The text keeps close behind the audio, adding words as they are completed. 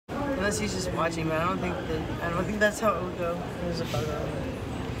Unless he's just watching, but I don't think that's how it would go. There's a bug on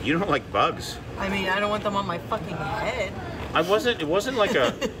it. You don't like bugs. I mean, I don't want them on my fucking head. It wasn't like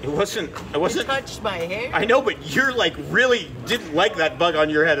a, it wasn't. It touched my hair. I know, but you're like really didn't like that bug on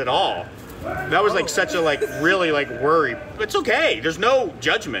your head at all. That was like such a like really like worry. It's okay. There's no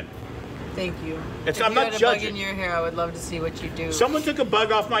judgment. Thank you. I'm not judging. If you had a bug in your hair, I would love to see what you do. Someone took a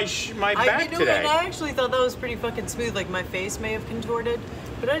bug off my back today. And I actually thought that was pretty fucking smooth. Like my face may have contorted,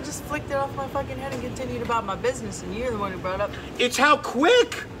 but I just flicked it off my fucking head and continued about my business. And you're the one who brought up. It's how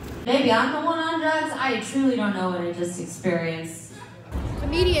quick. Maybe I'm the one on drugs. I truly don't know what I just experienced.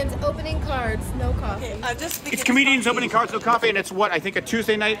 Comedians opening cards, no coffee. It's comedians opening cards, no coffee, and it's what I think a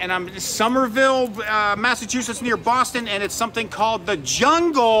Tuesday night, and I'm in Sumerville, Massachusetts, near Boston, and it's something called the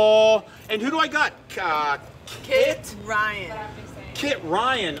Jungle. And who do I got? Kit Ryan. Kit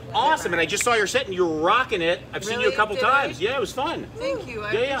Ryan, awesome! And I just saw your set, and you're rocking it. I've seen you a couple times. Yeah, it was fun. Thank you.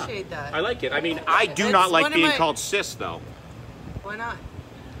 I appreciate that. I like it. I mean, I do not like being called sis, though. Why not?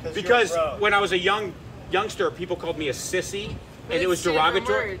 Because when I was a youngster, people called me a sissy, and it was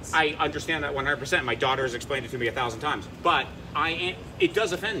derogatory. I understand that 100%. My daughter has explained it to me 1,000 times, but it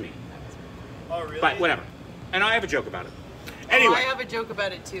does offend me. Oh, really? But whatever. And I have a joke about it. Anyway, I have a joke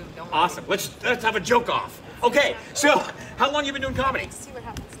about it too. Don't worry. Awesome. Let's have a joke off. Okay. So, how long have you been doing comedy? Let's see what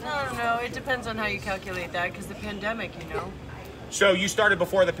happens. I don't know. It depends on how you calculate that, because the pandemic, you know. So you started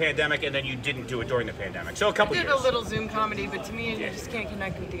before the pandemic, and then you didn't do it during the pandemic. So a couple years. I did a little Zoom comedy, but to me, you just can't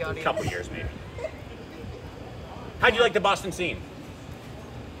connect with the audience. A couple years, maybe. How do you like the Boston scene?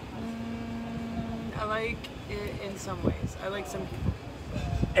 I like it in some ways. I like some people.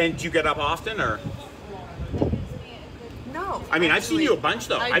 And do you get up often, or? No. I mean, I've seen you a bunch,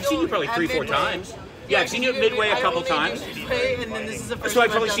 though. I've seen you probably 3-4 times. Yeah, I've seen you at Midway a couple times. And then this is the first So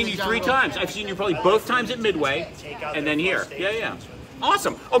I've probably seen you 3 times. I've seen you probably both times at Midway, and then here. Yeah.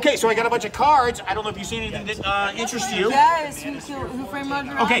 Awesome. Okay, so I got a bunch of cards. I don't know if you've seen anything that interests you. Yes, Who Framed Roger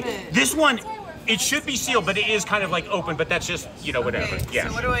Rabbit? Okay, this one, it should be sealed, but it is kind of like open, but that's just, you know, whatever. Okay, Yeah.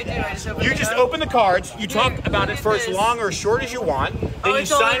 so what do I do? I just open You it just up? open the cards, you talk about it for as this. long or as short as you want, then Oh, you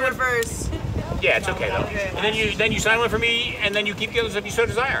it's all in sign one. reverse. Yeah, it's okay though. Okay. And then you sign one for me, and then you keep getting as you so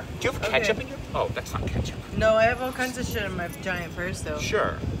desire. Do you have ketchup in your? Oh, that's not ketchup. No, I have all kinds of shit in my giant purse, though.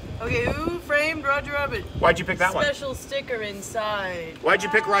 Sure. Okay, Who Framed Roger Rabbit? Why'd you pick that one? Special sticker inside. Why'd you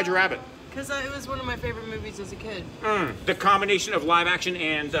pick Roger Rabbit? Because it was one of my favorite movies as a kid. The combination of live action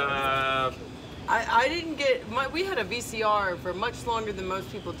and. I didn't get. We had a VCR for much longer than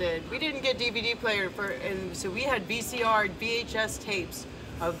most people did. We didn't get DVD player and so we had VCR, VHS tapes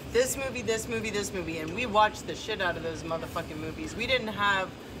of this movie, this movie, this movie, and we watched the shit out of those motherfucking movies. We didn't have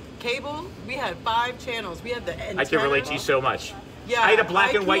cable. We had 5 channels. We had the antenna. I can relate to you so much. Yeah, I had a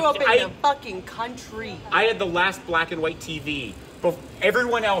black and white. I grew up in the fucking country. I had the last black and white TV. But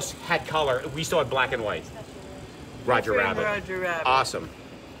everyone else had color. We still had black and white. Roger Rabbit. Roger Rabbit. Awesome.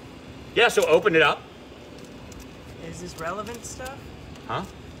 Yeah, so open it up. Is this relevant stuff? Huh?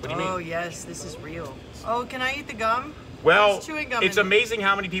 What do you mean? Oh yes, this is real. Oh, can I eat the gum? Well, There's chewing gum it's in it. amazing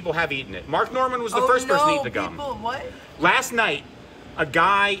how many people have eaten it. Mark Norman was the first person to eat the gum. People, what? Last night, a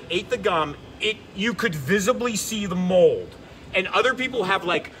guy ate the gum. You could visibly see the mold. And other people have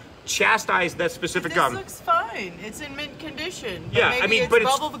like chastised that specific gum. This looks fine. It's in mint condition. But Yeah, maybe I mean, it's but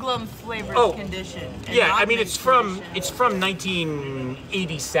it's bubble gum flavored condition. and Yeah, not I mean, mint it's from condition.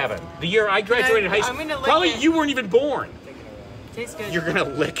 1987, the year I graduated high I'm school. gonna lick Probably it. you weren't even born. Tastes good. You're gonna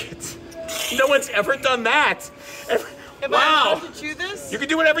lick it. No one's ever done that. Am I Wow. allowed to chew this? You can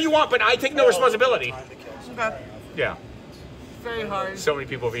do whatever you want, but I take no responsibility. Okay. Yeah. Very hard. So many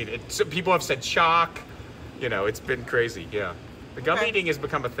people have eaten it. Some people have said shock. You know, it's been crazy. Yeah. The gum eating has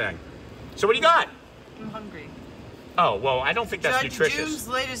become a thing. So what do you got? I'm hungry. Oh, well, I don't think that's Judge nutritious. Doom's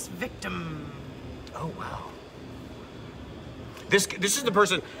latest victim. Oh, wow. This is the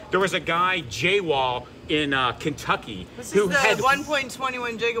person. There was a guy, J-Wall, in Kentucky This who is the had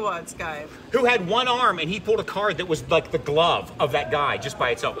 1.21 gigawatts guy. who had one arm, and he pulled a card that was like the glove of that guy just by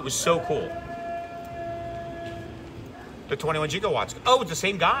itself. It was so cool. The 21 gigawatts. Oh, it's the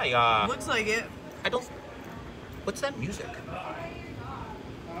same guy. Looks like it. I don't. What's that music?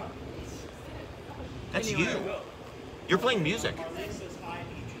 That's Anyway. you. You're playing music.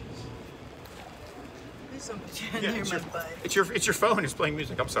 There's so much in there, my butt. It's your phone. It's playing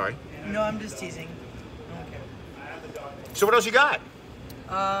music. I'm sorry. No, I'm just teasing. Okay. So what else you got?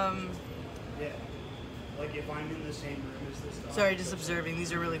 Yeah. Like if I'm in the same room as this dog. Sorry, just observing.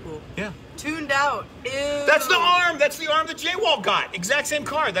 These are really cool. Yeah. Tuned out. Ew. That's the arm. That's the arm that J-Wall got. Exact same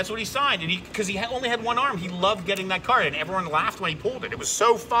card. That's what he signed. And because he only had one arm, he loved getting that card, and everyone laughed when he pulled it. It was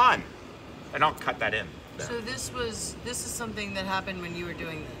so fun. And I'll cut that in. there. So this is something that happened when you were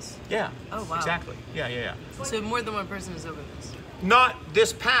doing this. Yeah. Oh wow. Exactly. Yeah. So more than one person has opened this. Not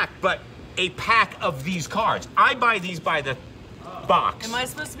this pack, but a pack of these cards. I buy these by the box. Am I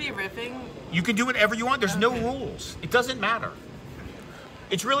supposed to be riffing? You can do whatever you want. There's no rules. It doesn't matter.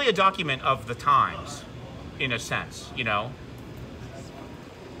 It's really a document of the times, in a sense, you know?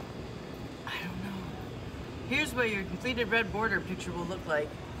 I don't know. Here's what your completed red border picture will look like.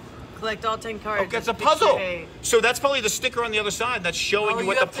 Collect all 10 cards. Oh, that's a puzzle. So that's probably the sticker on the other side that's showing you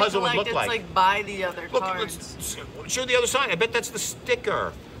what the puzzle would look like. It's like buy the other cards. Let's show the other side. I bet that's the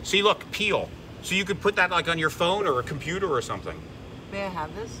sticker. See, look, peel. So you could put that like on your phone or a computer or something. May I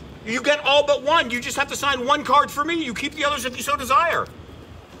have this? You get all but one. You just have to sign one card for me. You keep the others if you so desire.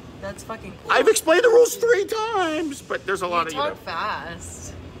 That's fucking cool. I've explained the rules 3 times, but there's a lot of, you talk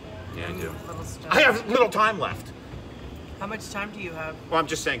fast. Yeah, I do. I have little time left. How much time do you have? Well, I'm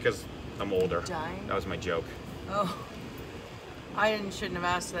just saying because I'm older. Dying? That was my joke. Oh. Shouldn't have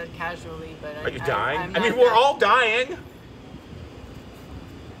asked that casually, but Are you dying? I mean, we're all dying.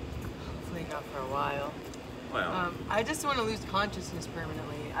 Hopefully not for a while. Well. I just want to lose consciousness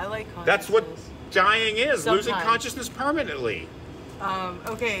permanently. I like consciousness. That's what dying is, Sometimes. losing consciousness permanently.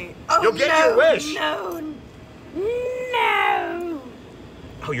 Okay. Oh, You'll get your wish. No.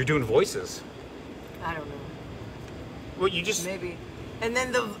 Oh, you're doing voices. I don't know. Well, you just... Maybe. And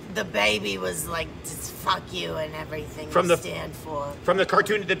then the baby was like, just fuck you and everything stand for. From the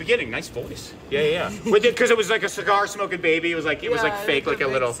cartoon at the beginning. Nice voice. Yeah. Because it was like a cigar smoking baby. It was like fake, like a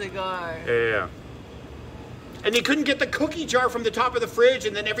little cigar. Yeah. And they couldn't get the cookie jar from the top of the fridge,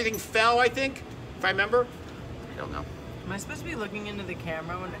 and then everything fell, I think, if I remember. I don't know. Am I supposed to be looking into the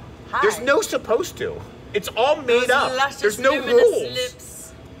camera when? Hi. There's no supposed to. It's all made up. There's no rules.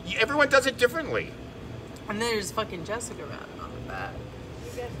 Lips. Everyone does it differently. And there's fucking Jessica Rabbit on the back.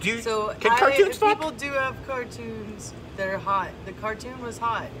 Can cartoons fuck? People do have cartoons that are hot. The cartoon was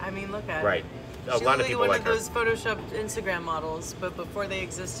hot. I mean, look at it. Right. A lot of people like her. She was one of those photoshopped Instagram models, but before they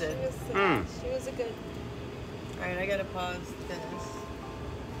existed. She was a good... All right, I gotta pause this.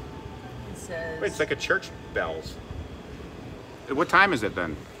 It says... Wait, it's like a church bells. What time is it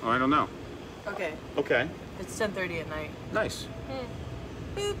then? Oh, I don't know. Okay. Okay. It's 10:30 at night. Nice.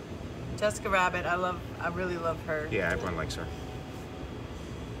 Boop. Jessica Rabbit, I really love her. Yeah, everyone likes her.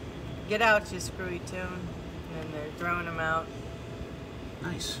 Get out, you screwy tune. And they're throwing him out.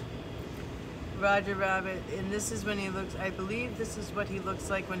 Nice. Roger Rabbit, and this is when he looks, I believe this is what he looks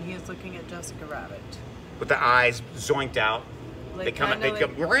like when he is looking at Jessica Rabbit. With the eyes zoinked out. Like, they come.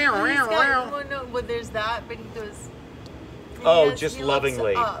 Well, no, well, there's that, but he goes. Oh, just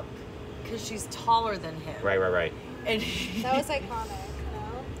lovingly. Because she's taller than him. Right. And that was iconic.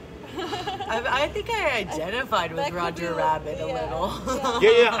 No. I think I identified with Roger Rabbit a little.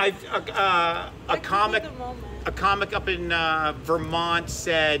 Yeah. A comic up in Vermont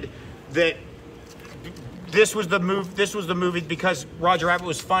said that this was the movie because Roger Rabbit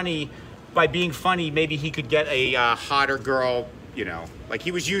was funny. By being funny, maybe he could get a hotter girl, you know. Like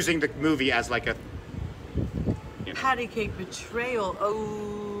he was using the movie as like a... You know. Patty cake betrayal.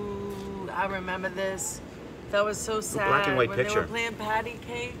 Oh, I remember this. That was so sad. Black and white when picture. They were playing patty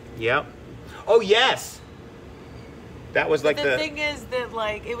cake. Yep. Oh, yes. That was like the thing is that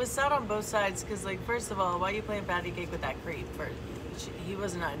like it was sad on both sides because like first of all, why are you playing patty cake with that creep? He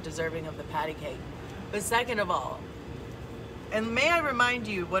was not deserving of the patty cake. But second of all, and may I remind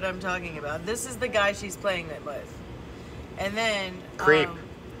you what I'm talking about? This is the guy she's playing it with. And then creep.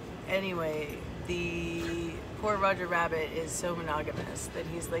 Anyway, the poor Roger Rabbit is so monogamous that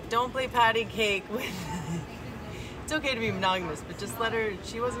he's like, don't play patty cake with. It's okay to be monogamous, but just let her.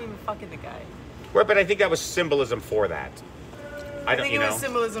 She wasn't even fucking the guy. Right, but I think that was symbolism for that. I think it was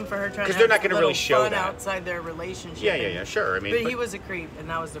symbolism for her trying to. Because they're not going to really show fun that outside their relationship. Yeah, sure. I mean, but he was a creep, and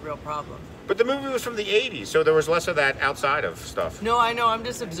that was the real problem. But the movie was from the '80s, so there was less of that outside of stuff. No, I know. I'm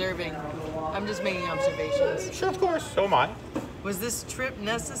just observing. I'm just making observations. Sure, of course. So am I. Was this trip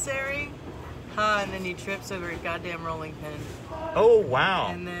necessary? And then he trips over a goddamn rolling pin. Oh,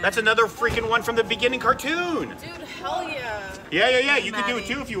 wow. That's another freaking one from the beginning cartoon. Dude, hell yeah. Yeah. You can do it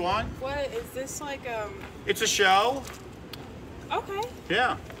too if you want. What is this like? It's a show. Okay.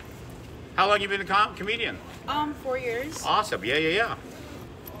 Yeah. How long you been a comedian? 4 years. Awesome. Yeah.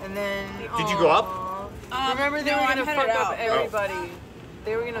 And then did you go up? Remember they were gonna fuck up everybody. Oh.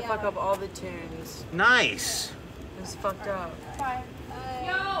 They were gonna fuck up all the tunes. Nice. It was fucked up.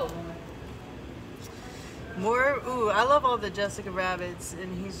 Yo. More, ooh, I love all the Jessica Rabbits,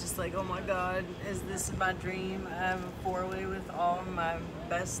 and he's just like, oh my god, is this my dream? I have a 4-way with all my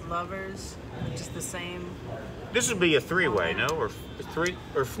best lovers, just the same. This would be a 3-way, no? Or 3?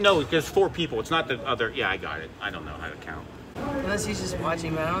 Or no, there's 4 people. It's not the other. Yeah, I got it. I don't know how to count. Unless he's just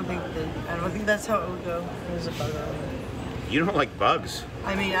watching, but I don't think that's how it would go. There's a bug on it. You don't like bugs.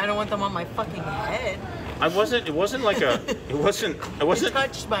 I mean, I don't want them on my fucking head. It wasn't like a, it wasn't. It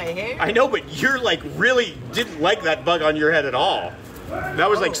touched my hair. I know, but you're like really didn't like that bug on your head at all. That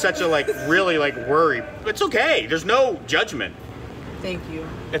was like such a like really like worry. It's okay. There's no judgment. Thank you.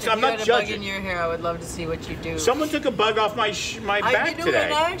 I'm not judging. If you had a bug in your hair, I would love to see what you do. Someone took a bug off my back today.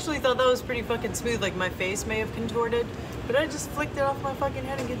 And I actually thought that was pretty fucking smooth. Like my face may have contorted, but I just flicked it off my fucking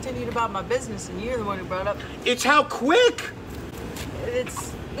head and continued about my business. And you're the one who brought up. It's how quick.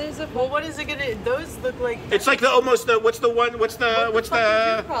 Well, what is it gonna? Those look like. It's like what's the What's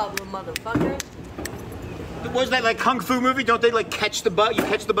your problem, motherfucker? Was that like kung fu movie? Don't they like catch the bug? You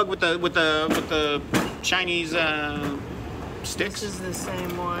catch the bug with the Chinese sticks. This is the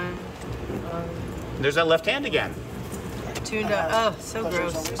same one. There's that left hand again. Tuned up. Oh, so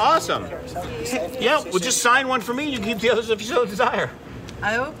gross. Awesome. Yeah, well, just sign one for me. You can keep the others if you so desire.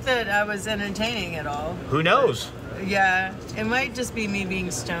 I hope that I was entertaining at all. Who knows? Yeah, it might just be me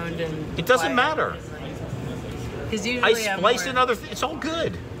being stoned and. It doesn't matter. Because usually I splice in other. It's all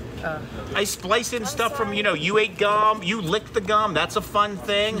good. I splice in stuff from you ate gum, you licked the gum. That's a fun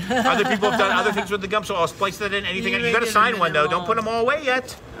thing. Other people have done other things with the gum, so I'll splice that in. Anything. You got to sign one though. Don't put them all away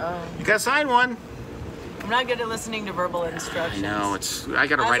yet. Oh. You got to sign one. I'm not good at listening to verbal instructions. I know I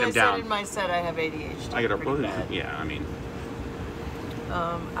got to write them down. As I said in my set, I have ADHD. I got to. Yeah, I mean.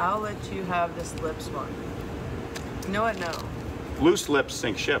 I'll let you have this lips one. You know what? No. Loose lips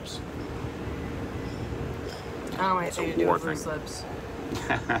sink ships. I don't know anything to do with loose lips.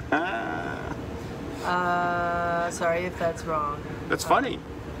 Sorry if that's wrong. That's funny.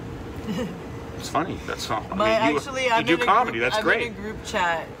 It's funny. That's all. You do comedy. That's great. I'm in a group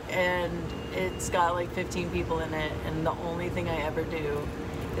chat and it's got like 15 people in it, and the only thing I ever do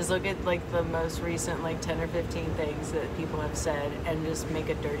is look at like the most recent like 10 or 15 things that people have said and just make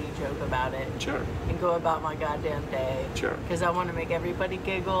a dirty joke about it. Sure. And go about my goddamn day. Sure. Because I want to make everybody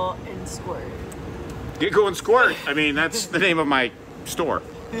giggle and squirt. Giggle and squirt. I mean, that's the name of my store.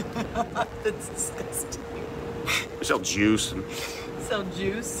 That's disgusting. We sell juice. Sell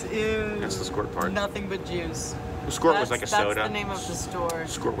juice? Ew. That's the squirt part. Nothing but juice. The squirt was like a soda. That's the name of the store.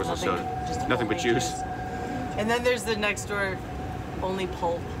 Squirt was a soda. Just nothing but juice. And then there's the next door, only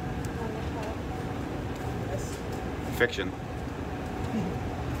pulp. Fiction.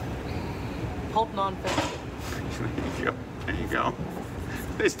 Pulp non-fiction. There you go. There you go.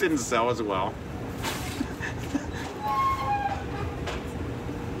 This didn't sell as well.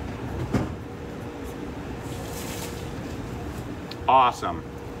 Awesome.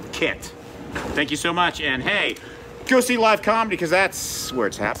 Kit. Thank you so much. And hey, go see live comedy because that's where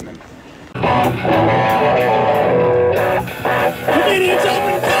it's happening. Comedians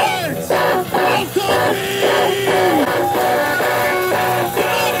open cards!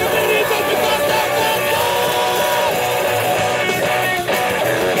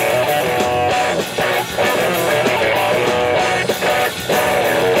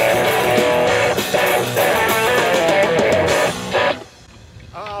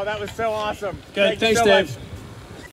 Oh, that was so awesome. Good. Thanks, Dave.